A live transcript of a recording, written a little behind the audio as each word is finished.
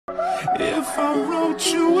If I wrote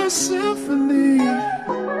you a symphony,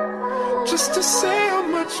 just to say how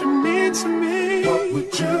much you mean to me, what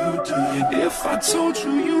would you do? If I told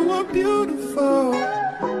you you were beautiful,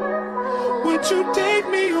 would you date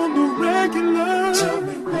me on the regular? Tell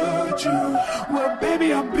me, would you? Well,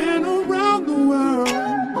 baby, I've been around the world,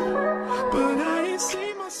 but I ain't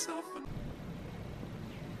seen myself.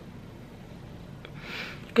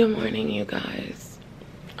 Good morning, you guys.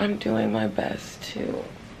 I'm doing my best to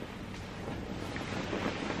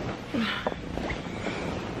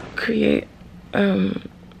create a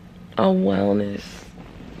wellness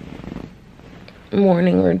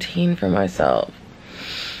morning routine for myself.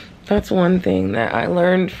 That's one thing that I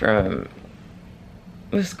learned from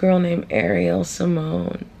this girl named Ariel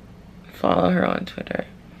Simone. Follow her on Twitter.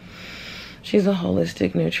 She's a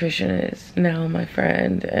holistic nutritionist, now my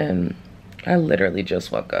friend, and I literally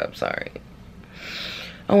just woke up, sorry.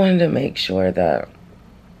 I wanted to make sure that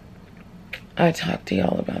I talk to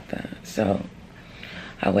y'all about that. So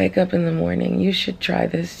I wake up in the morning. You should try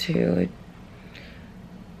this too.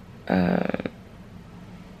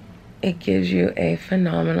 It gives you a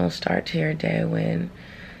phenomenal start to your day when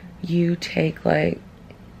you take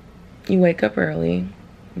you wake up early,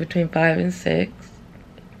 between 5 and 6,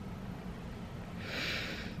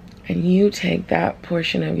 and you take that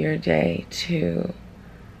portion of your day to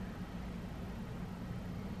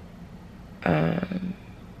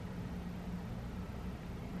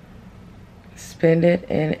spend it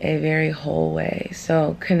in a very whole way.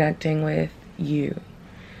 So connecting with you.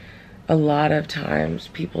 A lot of times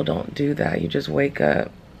people don't do that. You just wake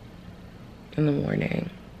up in the morning,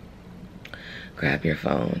 grab your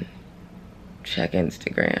phone, check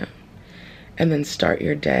Instagram, and then start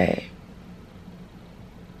your day.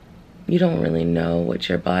 You don't really know what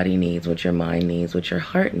your body needs, what your mind needs, what your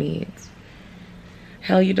heart needs.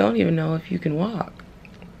 Hell, you don't even know if you can walk.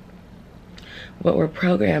 But we're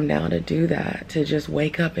programmed now to do that, to just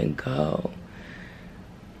wake up and go,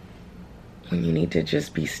 when you need to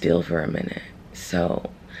just be still for a minute. So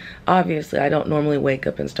obviously I don't normally wake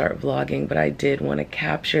up and start vlogging, but I did want to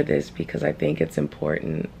capture this because I think it's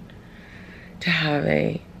important to have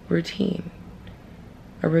a routine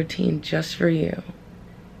just for you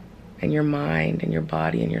and your mind and your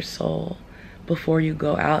body and your soul before you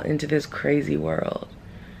go out into this crazy world.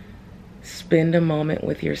 Spend a moment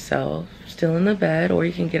with yourself, still in the bed, or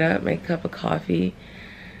you can get up, make a cup of coffee,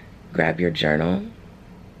 grab your journal,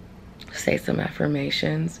 say some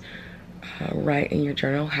affirmations, write in your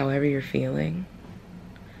journal however you're feeling.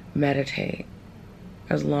 Meditate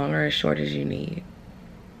as long or as short as you need.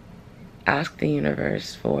 Ask the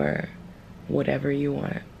universe for whatever you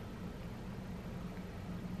want.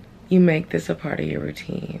 You make this a part of your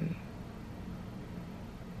routine.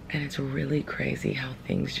 And it's really crazy how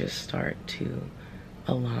things just start to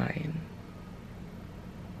align.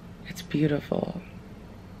 It's beautiful.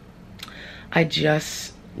 I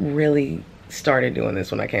just really started doing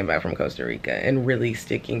this when I came back from Costa Rica and really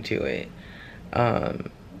sticking to it.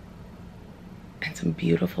 And some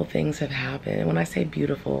beautiful things have happened. And when I say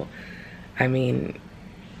beautiful, I mean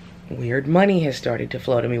weird money has started to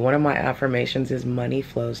flow to me. One of my affirmations is money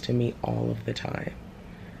flows to me all of the time.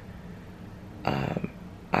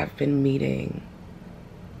 I've been meeting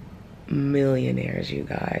millionaires, you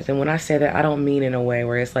guys. And when I say that, I don't mean in a way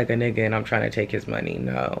where it's like a nigga and I'm trying to take his money.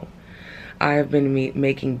 No. I've been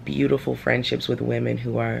making beautiful friendships with women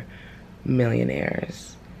who are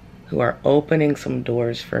millionaires, who are opening some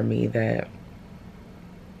doors for me that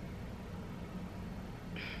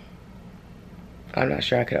I'm not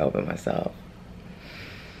sure I could open myself.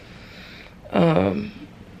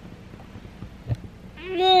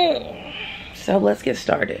 So let's get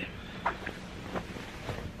started.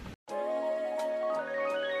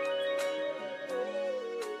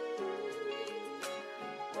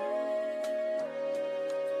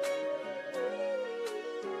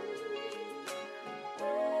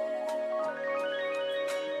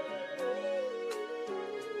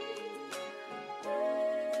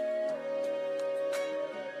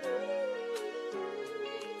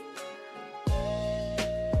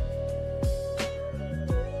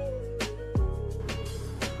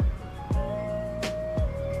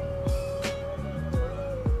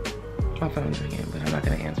 My phone's ringing, but I'm not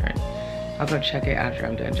gonna answer it. I'll go check it after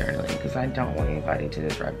I'm done journaling because I don't want anybody to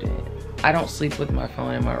disrupt it. I don't sleep with my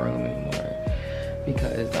phone in my room anymore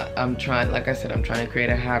because I'm trying, like I said, I'm trying to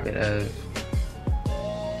create a habit of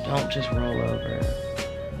don't just roll over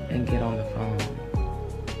and get on the phone.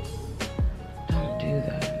 Don't do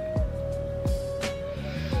that.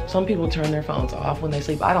 Some people turn their phones off when they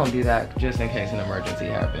sleep. I don't do that just in case an emergency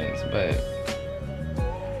happens, but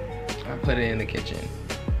I put it in the kitchen.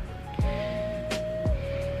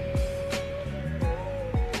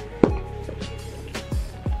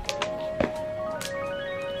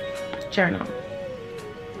 journal.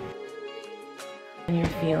 And your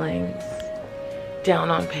feelings down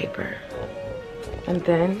on paper.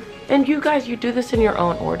 And you guys, you do this in your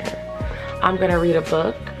own order. I'm gonna read a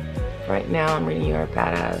book. Right now I'm reading You're a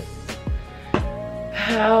Badass.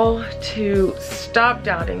 How to Stop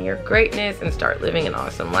Doubting Your Greatness and Start Living an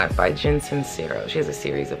Awesome Life by Jen Sincero. She has a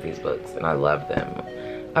series of these books and I love them.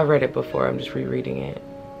 I read it before, I'm just rereading it.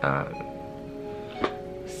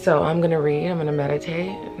 So I'm gonna read, I'm gonna meditate,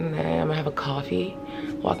 and then I'm gonna have a coffee,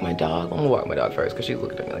 walk my dog. I'm gonna walk my dog first because she's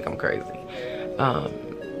looking at me like I'm crazy.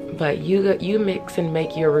 But you mix and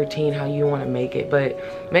make your routine how you wanna make it, but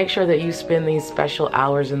make sure that you spend these special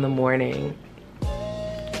hours in the morning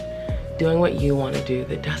doing what you wanna do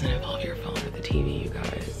that doesn't involve your phone or the TV, you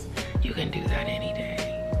guys. You can do that any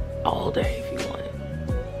day, all day if you want.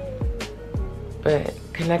 But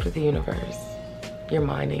connect with the universe, your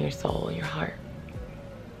mind and your soul and your heart.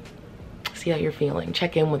 See how you're feeling.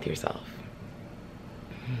 Check in with yourself.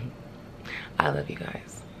 I love you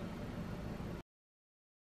guys.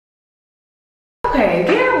 Okay,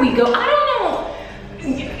 there we go. I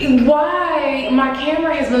don't know why my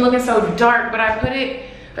camera has been looking so dark, but I put it,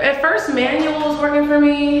 at first manual was working for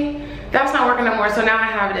me. That's not working no more, so now I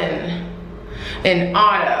have it in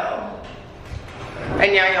auto.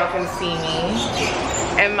 And now y'all can see me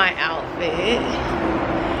and my outfit.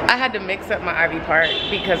 I had to mix up my Ivy Park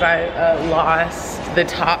because I lost the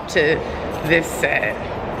top to this set.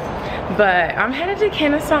 But I'm headed to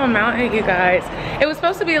Kennesaw Mountain, you guys. It was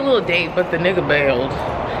supposed to be a little date, but the nigga bailed.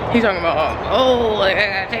 He's talking about, oh, like, I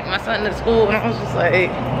gotta take my son to school. And I was just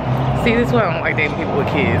like, see, this is why I don't like dating people with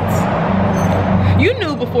kids. You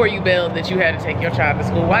knew before you bailed that you had to take your child to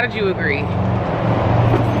school. Why did you agree?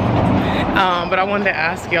 But I wanted to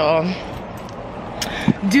ask y'all,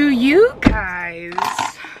 do you guys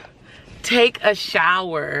take a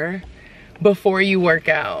shower before you work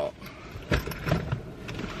out?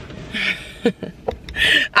 I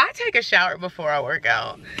take a shower before I work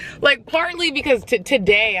out. Like, partly because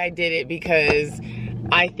today I did it because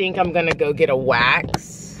I think I'm gonna go get a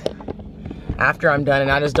wax after I'm done, and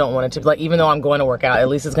I just don't want it to, like, even though I'm going to work out, at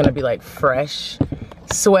least it's gonna be like fresh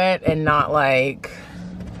sweat and not like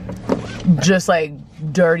just like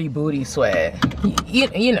dirty booty sweat.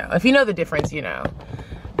 You know, if you know the difference, you know.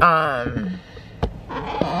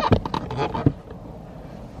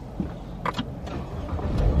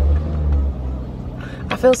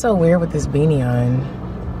 I feel so weird with this beanie on,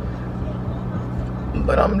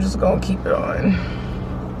 but I'm just gonna keep it on.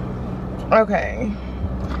 Okay,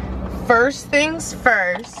 first things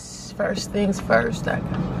first. I was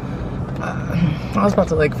about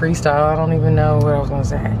to like freestyle. I don't even know what I was gonna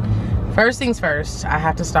say. First things first, I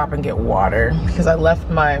have to stop and get water because I left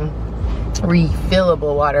my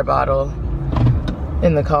refillable water bottle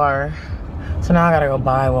in the car. So now I gotta go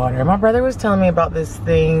buy water. My brother was telling me about this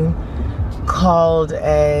thing called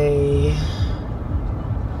I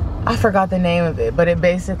forgot the name of it, but it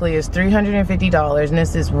basically is $350, and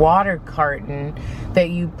it's this water carton that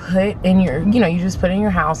you put in your, you know, you just put in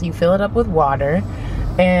your house, you fill it up with water,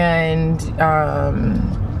 and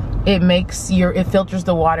it filters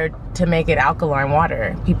the water to make it alkaline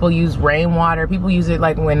water. People use rainwater, people use it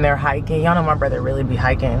like when they're hiking. Y'all know my brother really be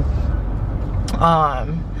hiking.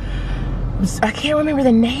 I can't remember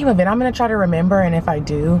the name of it. I'm gonna try to remember, and if I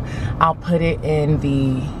do, I'll put it in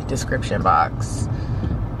the description box.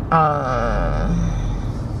 But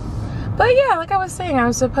yeah, like I was saying, I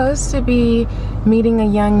was supposed to be meeting a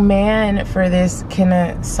young man for this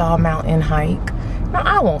Kennesaw Mountain hike. Now,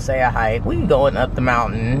 I won't say a hike. We going up the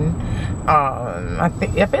mountain. I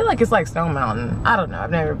feel like it's like Stone Mountain. I don't know.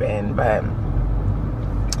 I've never been, but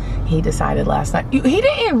he decided last night. He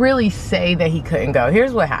didn't really say that he couldn't go.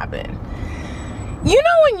 Here's what happened. You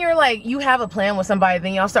know when you're like, you have a plan with somebody,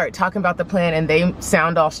 then y'all start talking about the plan and they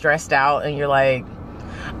sound all stressed out, and you're like,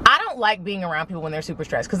 I don't like being around people when they're super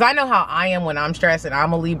stressed, because I know how I am when I'm stressed, and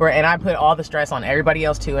I'm a Libra, and I put all the stress on everybody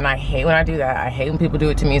else too, and I hate when I do that. I hate when people do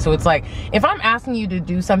it to me. So it's like, if I'm asking you to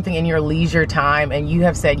do something in your leisure time and you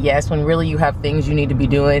have said yes when really you have things you need to be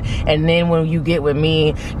doing, and then when you get with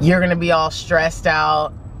me, you're gonna be all stressed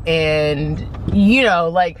out and, you know,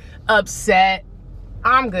 like upset,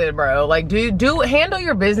 I'm good, bro. Like, handle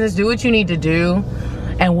your business, do what you need to do,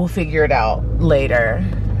 and we'll figure it out later.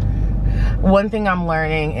 One thing I'm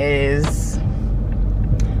learning is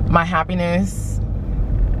my happiness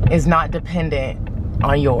is not dependent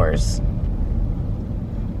on yours.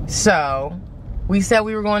 So, we said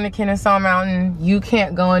we were going to Kennesaw Mountain. You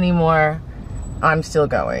can't go anymore. I'm still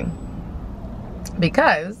going.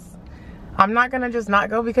 Because I'm not gonna just not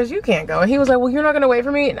go because you can't go. And he was like, well, you're not gonna wait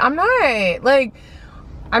for me? I'm not. Like,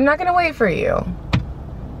 I'm not gonna wait for you.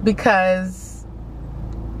 because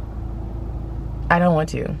I don't want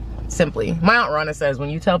to. Simply. My Aunt Rhonda says when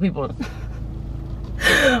you tell people,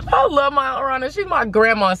 I love my Aunt Rhonda. She's my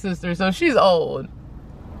grandma's sister, so she's old.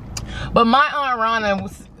 But my Aunt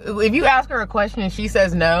Rhonda, if you ask her a question and she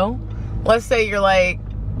says no, let's say you're like,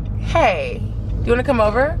 hey, do you want to come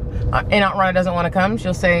over? And Aunt Rhonda doesn't want to come,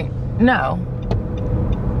 she'll say no.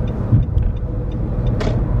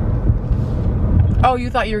 Oh, you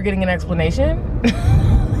thought you were getting an explanation?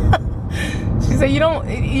 She said,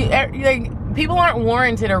 like, people aren't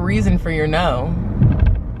warranted a reason for your no.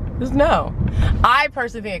 Just no. I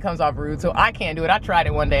personally think it comes off rude, so I can't do it. I tried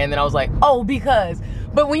it one day and then I was like, oh, because.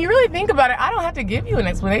 But when you really think about it, I don't have to give you an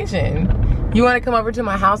explanation. You want to come over to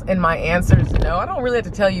my house and my answer is no? I don't really have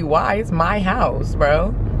to tell you why. It's my house,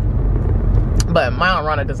 bro. But my Aunt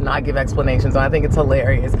Rhonda does not give explanations, and I think it's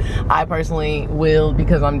hilarious. I personally will,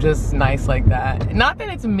 because I'm just nice like that. Not that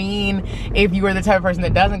it's mean if you are the type of person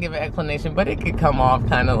that doesn't give an explanation, but it could come off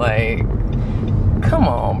kind of like, come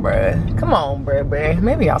on, bruh. Come on, bruh.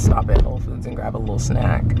 Maybe I'll stop at Whole Foods and grab a little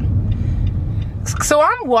snack. So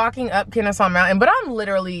I'm walking up Kennesaw Mountain, but I'm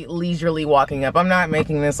literally leisurely walking up. I'm not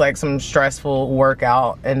making this like some stressful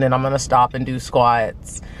workout, and then I'm gonna stop and do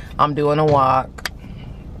squats. I'm doing a walk.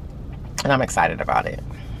 And I'm excited about it.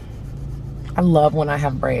 I love when I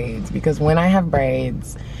have braids, because when I have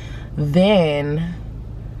braids, then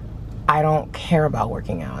I don't care about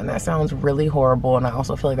working out. And that sounds really horrible. And I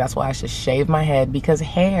also feel like that's why I should shave my head, because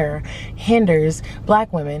hair hinders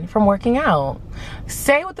black women from working out.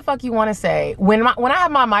 Say what the fuck you want to say. When I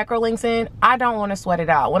have my micro links in, I don't want to sweat it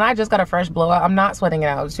out. When I just got a fresh blowout, I'm not sweating it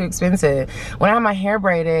out. It's too expensive. When I have my hair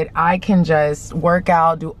braided, I can just work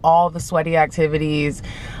out, do all the sweaty activities.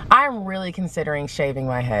 I'm really considering shaving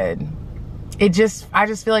my head. I just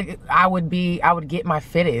feel like I would get my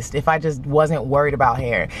fittest if I just wasn't worried about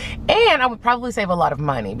hair. And I would probably save a lot of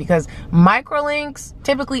money, because micro links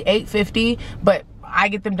typically $850, but I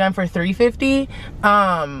get them done for $350.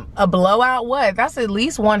 A blowout, what? That's at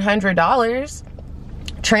least $100.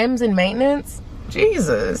 Trims and maintenance.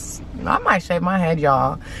 Jesus. I might shave my head,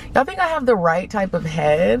 y'all. Y'all think I have the right type of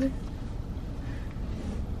head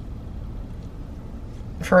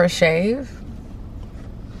for a shave?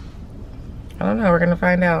 I don't know. We're gonna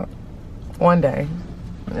find out one day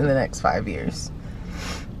in the next 5 years.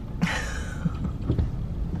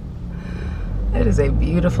 It is a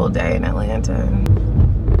beautiful day in Atlanta.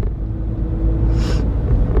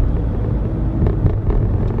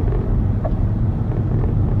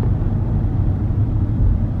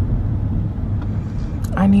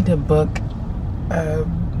 I need to book a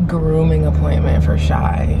grooming appointment for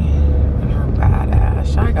Shy and her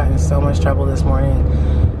badass. Shy got in so much trouble this morning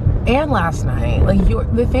and last night. Like,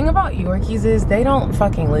 the thing about Yorkies is they don't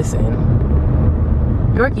fucking listen.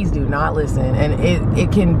 Yorkies do not listen, and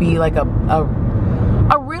it can be like a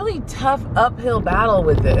really tough uphill battle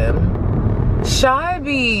with them. Shy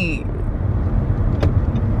be,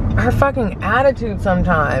 her fucking attitude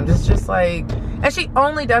sometimes, it's just like, and she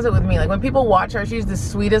only does it with me. Like, when people watch her, she's the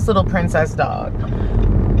sweetest little princess dog.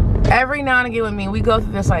 Every now and again with me, we go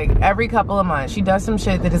through this like every couple of months. She does some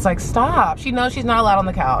shit that is like, stop. She knows she's not allowed on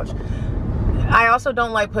the couch. I also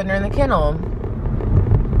don't like putting her in the kennel.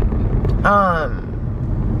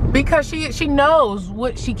 Because she knows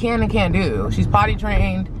what she can and can't do. She's potty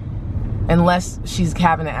trained unless she's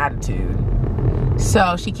having an attitude.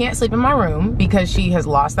 So she can't sleep in my room because she has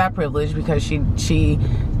lost that privilege, because she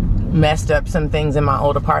messed up some things in my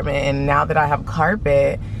old apartment. And now that I have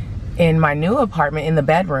carpet in my new apartment in the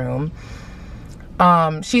bedroom,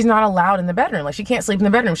 she's not allowed in the bedroom. Like, she can't sleep in the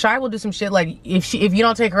bedroom. Shy will do some shit like, if you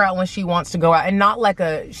don't take her out when she wants to go out, and not like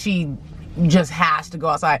she just has to go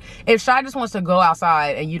outside. If Shy just wants to go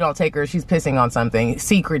outside and you don't take her, she's pissing on something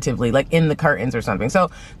secretively, like in the curtains or something. So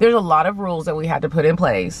there's a lot of rules that we had to put in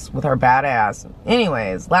place with her badass.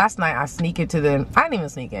 Anyways, last night I sneak into the, I didn't even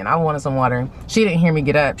sneak in. I wanted some water. She didn't hear me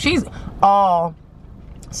get up. She's all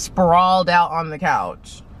sprawled out on the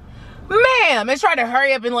couch. Ma'am, and tried to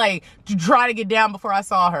hurry up and like try to get down before I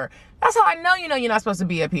saw her. That's how I know you're not supposed to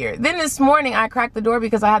be up here. Then this morning I cracked the door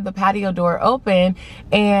because I had the patio door open,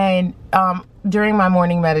 and during my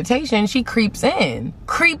morning meditation, she creeps in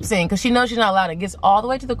because she knows she's not allowed. It gets all the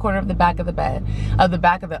way to the corner of the back of the bed, of the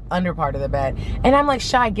back of the under part of the bed, and I'm like,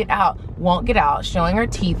 Shy, get out. Won't get out, showing her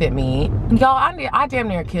teeth at me. Y'all, I damn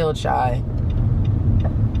near killed Shy.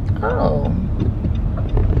 Oh,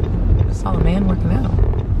 I saw a man working out.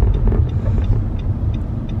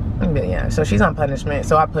 But yeah, so she's on punishment.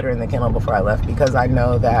 So I put her in the kennel before I left because I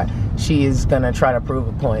know that she is gonna try to prove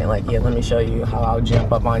a point. Like, yeah, let me show you how I'll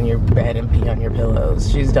jump up on your bed and pee on your pillows.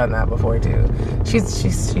 She's done that before too. She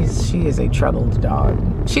is a troubled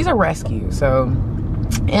dog. She's a rescue. So,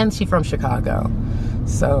 and she's from Chicago.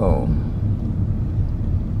 So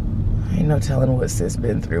ain't no telling what sis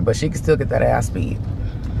been through, but she can still get that ass beat.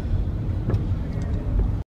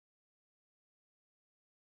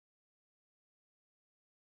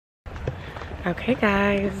 Okay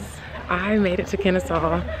guys, I made it to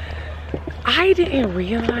Kennesaw. I didn't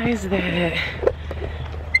realize that,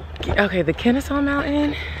 okay, the Kennesaw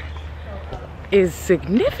Mountain is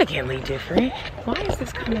significantly different. Why is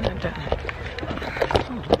this coming undone?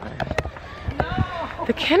 Oh,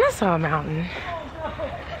 the Kennesaw Mountain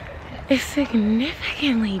is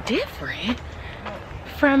significantly different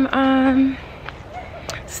from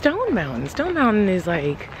Stone Mountain. Stone Mountain is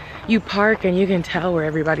like, you park and you can tell where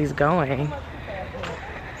everybody's going.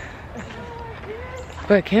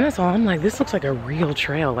 But Kennesaw, I'm like, this looks like a real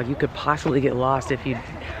trail. Like you could possibly get lost if you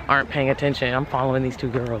aren't paying attention. I'm following these two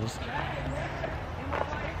girls.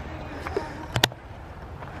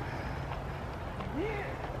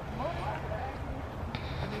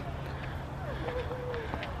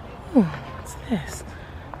 Ooh, what's this?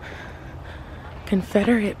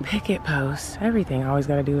 Confederate picket post. Everything always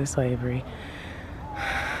got to do with slavery.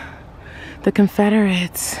 The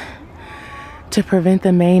Confederates, to prevent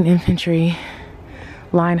the main infantry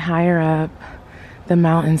line higher up the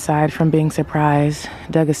mountainside from being surprised,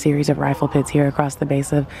 dug a series of rifle pits here across the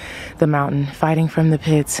base of the mountain, fighting from the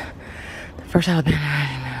pits. The first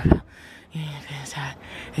Alabama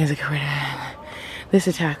is a career. This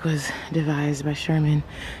attack was devised by Sherman.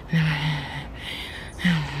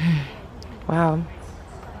 Wow,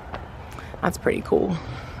 that's pretty cool.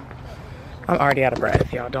 I'm already out of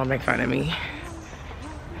breath, y'all. Don't make fun of me.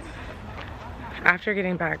 After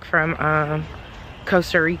getting back from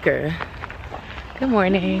Costa Rica, good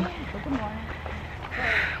morning. Good morning.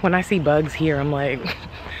 When I see bugs here, I'm like,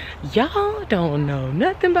 y'all don't know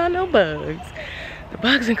nothing about no bugs. The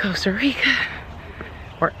bugs in Costa Rica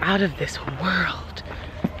were out of this world.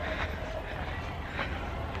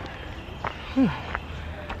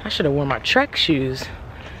 I should have worn my Trek shoes.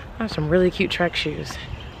 I have some really cute Trek shoes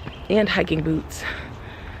and hiking boots.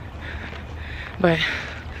 But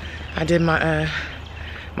I did my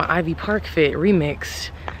my Ivy Park fit remixed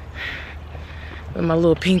with my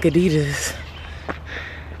little pink Adidas.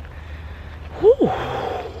 Whew.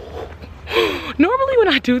 Normally when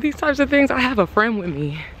I do these types of things, I have a friend with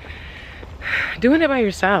me. Doing it by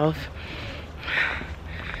yourself,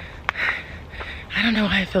 I don't know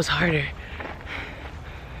why it feels harder.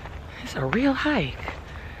 It's a real hike.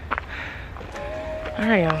 All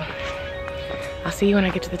right, y'all. I'll see you when I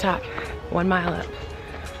get to the top. 1 mile up.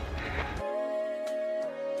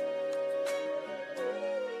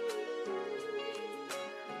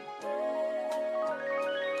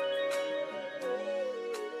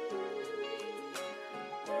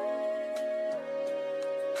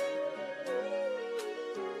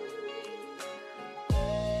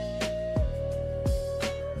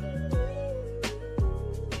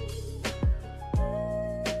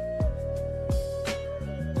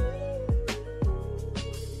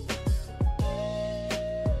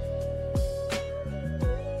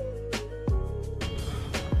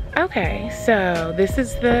 Okay, so this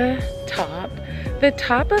is the top. The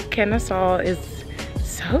top of Kennesaw is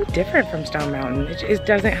so different from Stone Mountain. It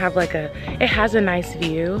doesn't have like a, it has a nice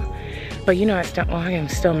view, but you know at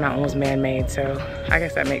Stone Mountain was man-made, so I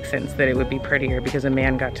guess that makes sense that it would be prettier because a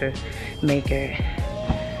man got to make it.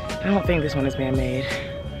 I don't think this one is man-made.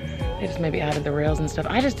 They just maybe added the rails and stuff.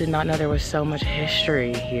 I just did not know there was so much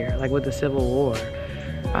history here, like with the Civil War.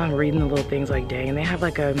 I'm reading the little things like, dang, and they have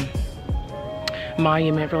like a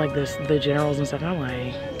monument for like the generals and stuff. I'm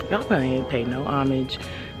like, y'all probably ain't paid no homage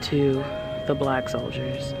to the black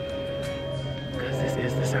soldiers because this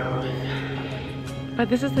is the South. But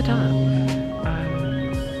this is the top.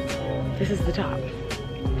 This is the top.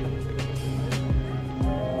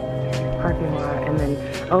 Parking lot, and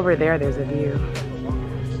then over there's a view.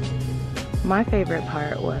 My favorite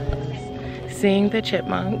part was seeing the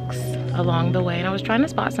chipmunks along the way, and I was trying to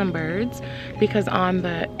spot some birds because on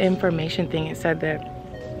the information thing it said that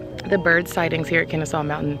the bird sightings here at Kennesaw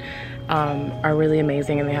Mountain are really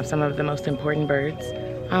amazing, and they have some of the most important birds.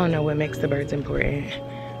 I don't know what makes the birds important,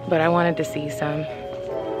 but I wanted to see some.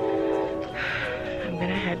 I'm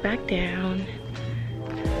gonna head back down.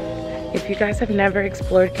 If you guys have never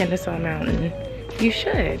explored Kennesaw Mountain, you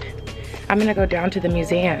should. I'm gonna go down to the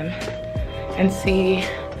museum and see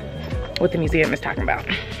what the museum is talking about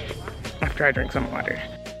after I drink some water.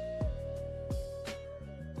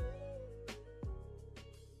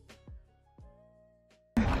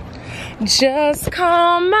 Just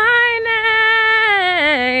call my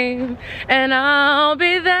name and I'll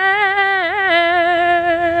be there.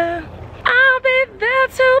 I'll be there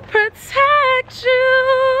to protect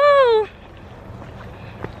you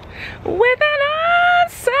with an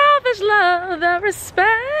unselfish love that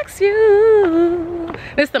respects you.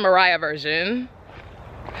 This is the Mariah version.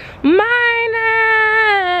 My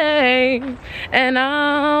name and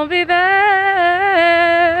I'll be there.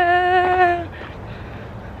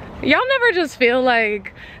 Y'all never just feel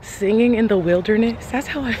like singing in the wilderness? That's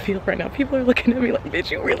how I feel right now. People are looking at me like,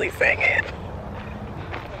 bitch, you really sing it.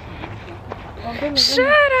 Should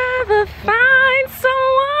I ever find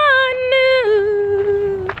someone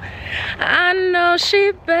new, I know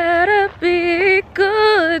she better be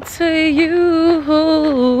good to you.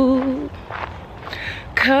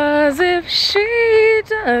 'Cause if she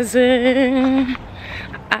doesn't,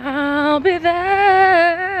 I'll be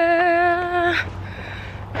there.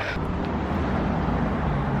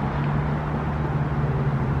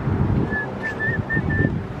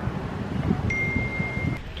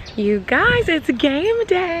 You guys, it's game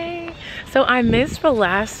day. So I missed the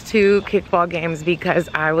last 2 kickball games because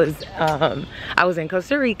I was in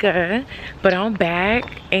Costa Rica, but I'm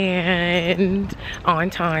back and on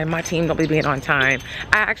time. My team don't be being on time.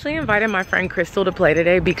 I actually invited my friend Crystal to play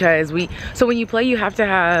today because so when you play, you have to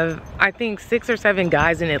have, I think, 6 or 7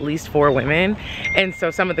 guys and at least 4 women. And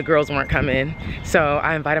so some of the girls weren't coming. So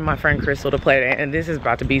I invited my friend Crystal to play today, and this is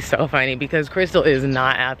about to be so funny because Crystal is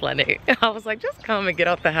not athletic. I was like, just come and get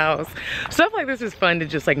out the house. Stuff like this is fun to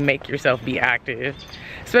just like make yourself be active,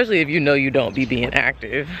 especially if you know you don't be being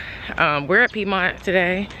active. We're at Piedmont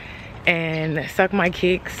today and Suck My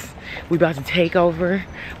Kicks. We about to take over.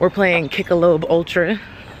 We're playing Kickalobe Ultra.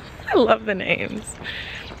 I love the names.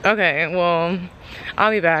 Okay, well,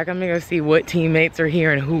 I'll be back. I'm gonna go see what teammates are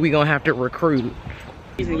here and who we gonna have to recruit.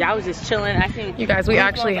 Y'all was just chilling. I think you guys, we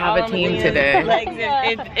actually have a team today.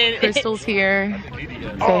 Crystal's here.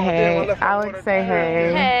 Say hey. Alex, say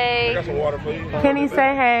hey. Hey. Kenny,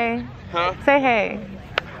 say hey. Huh? Say hey.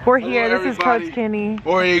 We're here. Hello, this everybody. is Coach Kenny.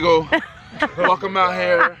 War Eagle. Welcome out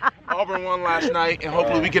here. Auburn won last night, and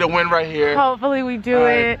hopefully we get a win right here. Hopefully we do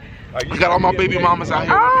it. You got all my baby mamas out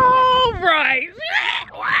here. All right.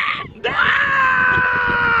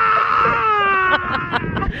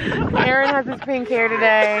 Aaron has his pink hair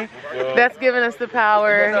today. That's giving us the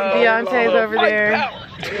power. Deontay's over there.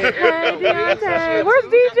 Hey, Deontay. Where's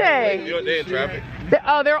DJ? They in traffic. They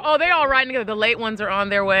all riding together. The late ones are on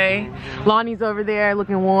their way. Lonnie's over there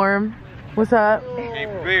looking warm. What's up?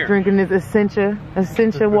 Drinking his Essentia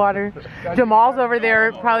water. Jamal's over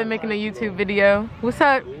there probably making a YouTube video. What's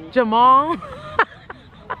up, Jamal?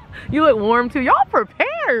 You look warm too. Y'all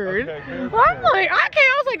prepared. I'm like, I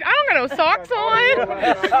was like, I don't got no socks on.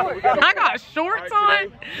 I got shorts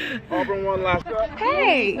on. Auburn won last night.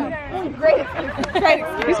 Hey. Great.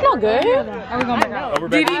 You smell good.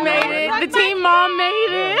 Didi made it. The team mom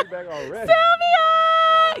made it. Sylvia.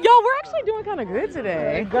 Yo, we're actually doing kind of good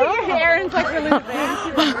today. Aaron's like really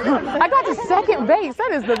bad. I got to second base.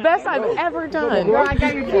 That is the best I've ever done. Girl, I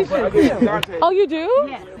got your t-shirt too. Oh, you do?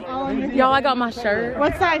 Yes. Y'all, I got my shirt.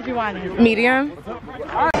 What size you want it? Medium. We go in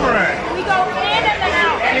and then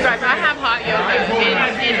out. You guys, I have hot yoga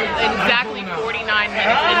in exactly 49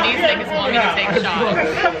 minutes, and these niggas want me to take shots.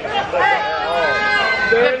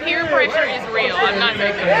 The peer pressure is real. I'm not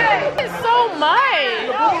taking it. It's so much.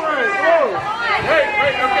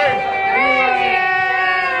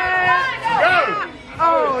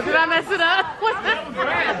 Oh, did I mess it up? What's that?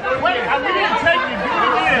 Wait, I didn't take it.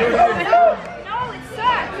 Do it again. No, it's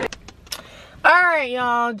set. All right,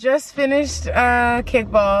 y'all, just finished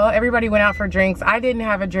kickball. Everybody went out for drinks. I didn't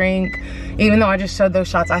have a drink, even though I just showed those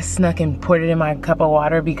shots. I snuck and poured it in my cup of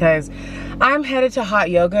water because I'm headed to hot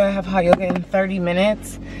yoga. I have hot yoga in 30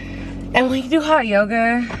 minutes. And when you do hot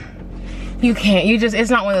yoga, you can't, it's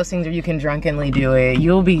not one of those things where you can drunkenly do it.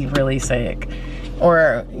 You'll be really sick.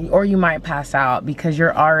 Or you might pass out because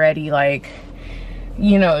you're already like,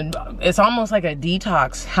 you know, it's almost like a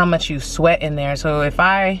detox how much you sweat in there. So if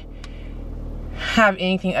I have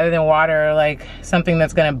anything other than water, like something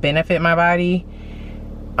that's gonna benefit my body,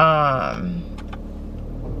 I'm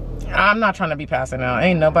not trying to be passing out.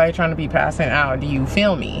 Ain't nobody trying to be passing out. Do you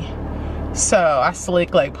feel me? So I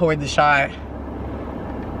slick like poured the shot,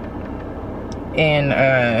 and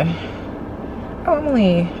I'm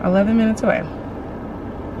only 11 minutes away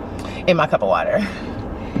in my cup of water.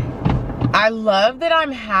 I love that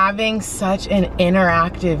I'm having such an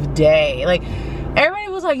interactive day. Like, Everybody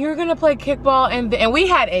was like, you're gonna play kickball, and we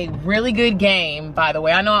had a really good game, by the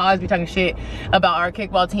way. I know I always be talking shit about our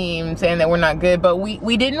kickball team, saying that we're not good, but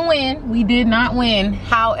we didn't win. We did not win.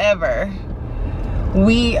 However,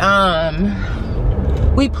 we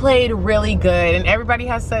played really good, and everybody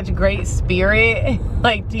has such great spirit,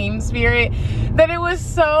 like team spirit, that it was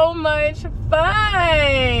so much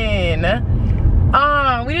fun.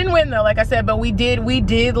 We didn't win though, like I said, but we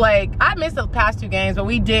did like, I missed the past 2 games, but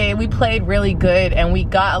we played really good, and we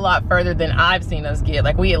got a lot further than I've seen us get.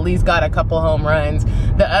 Like, we at least got a couple home runs.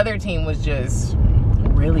 The other team was just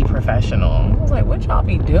really professional. I was like, what y'all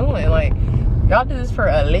be doing? Like, y'all do this for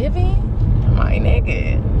a living? My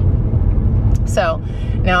nigga. So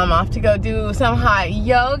now I'm off to go do some hot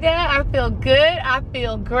yoga. I feel good, I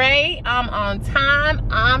feel great, I'm on time,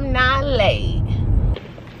 I'm not late.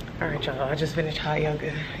 All right, y'all, I just finished hot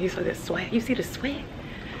yoga. You saw this sweat? You see the sweat?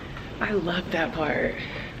 I love that part,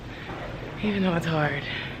 even though it's hard.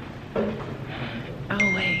 Oh,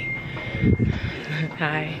 wait.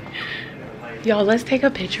 Hi. Y'all, let's take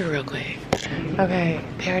a picture real quick. Okay,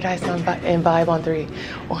 paradise and vibe on 3.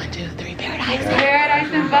 1, 2, 3, paradise.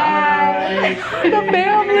 Paradise and vibe. The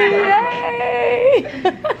family, yay!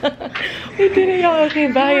 We did it, y'all.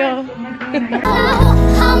 Okay, bye, y'all.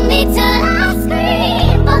 Hold me till I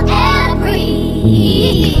scream for every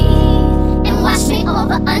and wash me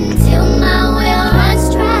over until